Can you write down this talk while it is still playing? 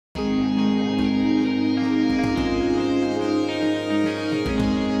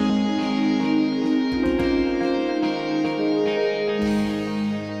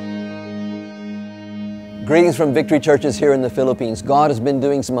Greetings from Victory Churches here in the Philippines. God has been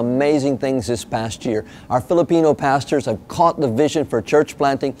doing some amazing things this past year. Our Filipino pastors have caught the vision for church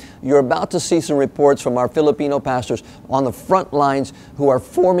planting. You're about to see some reports from our Filipino pastors on the front lines who are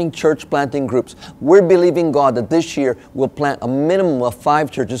forming church planting groups. We're believing God that this year we'll plant a minimum of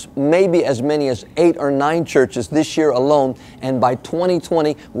 5 churches, maybe as many as 8 or 9 churches this year alone. And by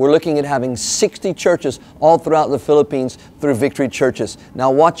 2020, we're looking at having 60 churches all throughout the Philippines through Victory Churches.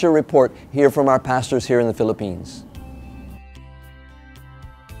 Now watch your report here from our pastors here in the Philippines.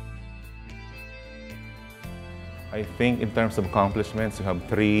 I think in terms of accomplishments, we have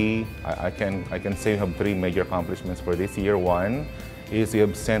 3. I can say we have 3 major accomplishments for this year. One is we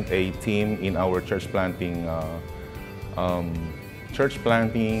have sent a team in our church planting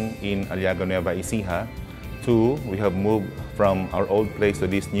in Aliaga, Nueva Ecija. 2, we have moved from our old place to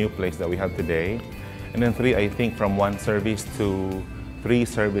this new place that we have today. And then 3, I think from 1 service to 3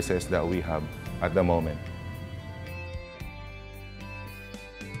 services that we have at the moment.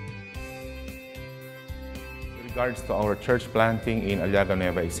 With regards to our church planting in Aliaga,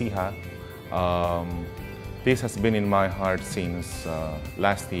 Nueva Ecija, this has been in my heart since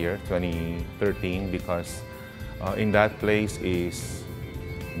last year, 2013, because in that place is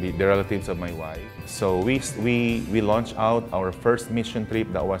the relatives of my wife. So we launched out our first mission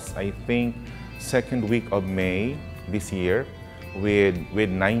trip that was, I think, 2nd week of May this year with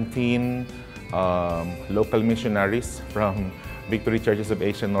 19 local missionaries from Victory Churches of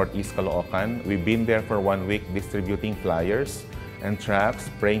Asia Northeast, Caloocan. We've been there for 1 week distributing flyers and tracts,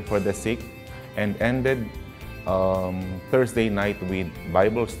 praying for the sick, and ended Thursday night with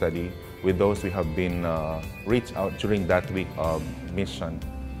Bible study with those we have been reached out during that week of mission.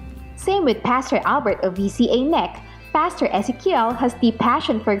 Same with Pastor Albert of VCA NEC. Pastor Ezekiel has the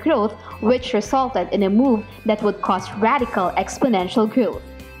passion for growth, which resulted in a move that would cause radical exponential growth.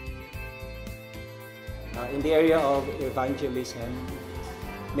 In the area of evangelism,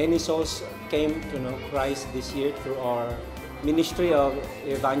 many souls came to know Christ this year through our ministry of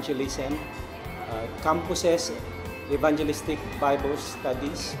evangelism, campuses, evangelistic Bible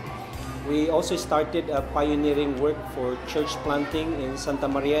studies. We also started a pioneering work for church planting in Santa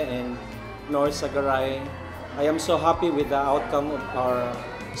Maria and North Sagaray. I am so happy with the outcome of our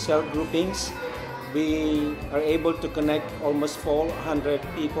cell groupings. We are able to connect almost 400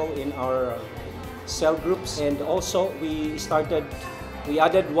 people in our cell groups, and also we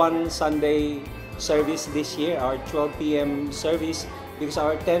added 1 Sunday service this year, our 12 p.m. service, because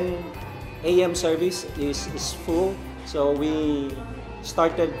our 10 a.m. service is full, so we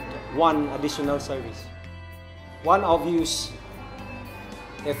started 1 additional service. One obvious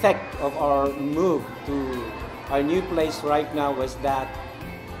effect of our move to our new place right now was that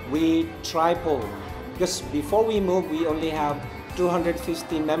we tripled, because before we moved we only have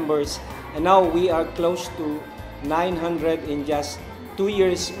 250 members, and now we are close to 900 in just 2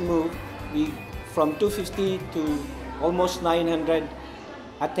 years move. We from 250 to almost 900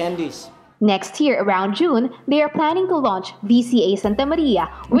 attendees. Next year, around June, they are planning to launch VCA Santa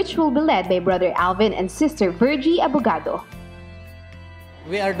Maria, which will be led by Brother Alvin and Sister Virgie Abogado.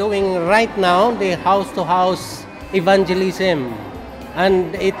 We are doing right now the house-to-house evangelism,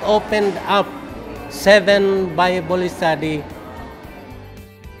 and it opened up 7 Bible study.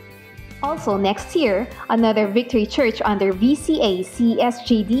 Also next year, another Victory Church under VCA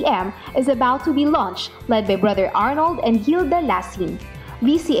CSJDM is about to be launched, led by Brother Arnold and Hilda Lasin.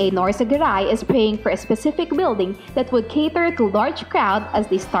 VCA North Sagaray is praying for a specific building that would cater to large crowd as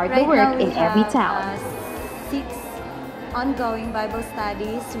they start the work in every town. 6 ongoing Bible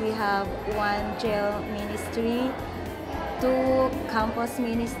studies. We have 1 jail ministry, 2 campus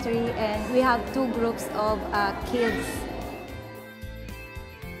ministry, and we have 2 groups of kids.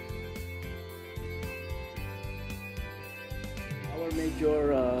 Our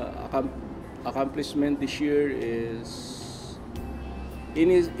major accomplishment this year is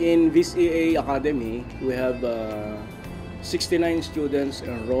in VCA Academy. We have 69 students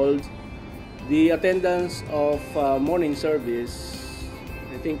enrolled. The attendance of morning service,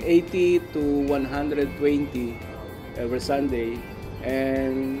 I think 80 to 120 every Sunday,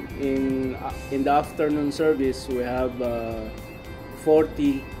 and in the afternoon service we have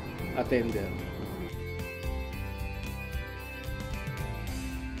 40 attendants.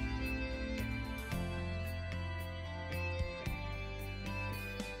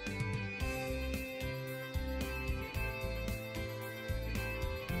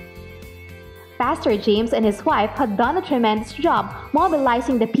 Pastor James and his wife had done a tremendous job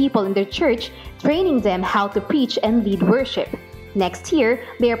mobilizing the people in their church, training them how to preach and lead worship. Next year,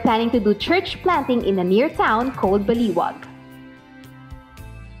 they are planning to do church planting in a near town called Baliwag.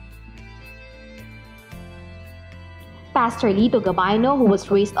 Pastor Lito Gabayno, who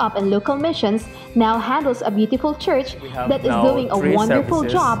was raised up in local missions, now handles a beautiful church that is doing a wonderful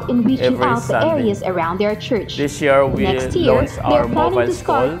job in reaching out the areas around their church. This year we Next year, launched they're our planning mobile to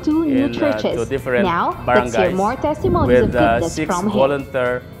start school 2 new in churches. 2 different Now, let's hear barangays more testimonies of with goodness 6 from him.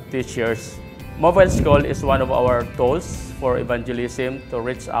 volunteer teachers. Mobile school is one of our tools for evangelism to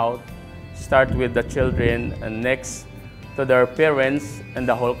reach out, start with the children and next to their parents and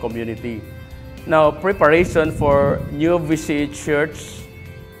the whole community. Now, preparation for new VCA Church,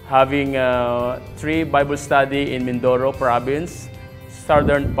 having 3 Bible study in Mindoro Province,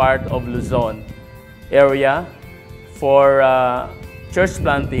 southern part of Luzon area for church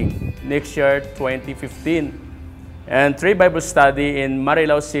planting next year, 2015. And 3 Bible study in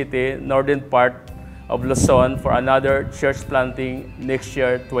Marilao City, northern part of Luzon for another church planting next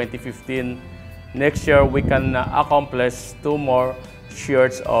year, 2015. Next year, we can accomplish 2 more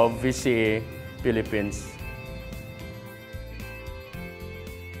churches of VCA Philippines.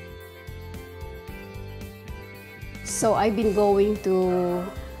 So I've been going to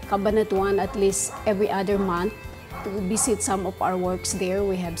Cabanatuan at least every other month to visit some of our works there.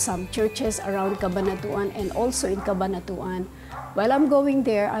 We have some churches around Cabanatuan and also in Cabanatuan. While I'm going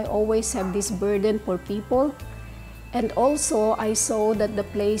there, I always have this burden for people. And also, I saw that the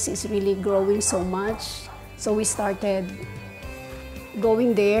place is really growing so much. So we started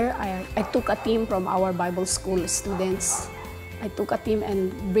going there. I took a team from our Bible school students. I took a team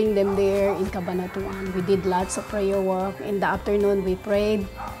and bring them there in Cabanatuan. We did lots of prayer work. In the afternoon, we prayed.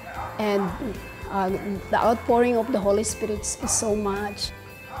 And the outpouring of the Holy Spirit is so much.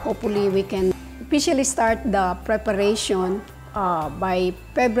 Hopefully, we can officially start the preparation by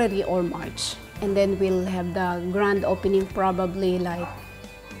February or March. And then we'll have the grand opening probably like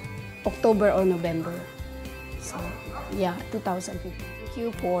October or November. So, yeah, 2015. Thank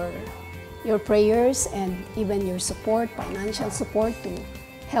you for your prayers and even your support, financial support to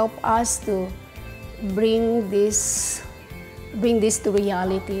help us to bring this to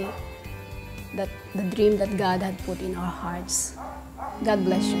reality, that the dream that God had put in our hearts. God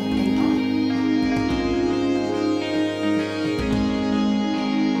bless you. Thank you.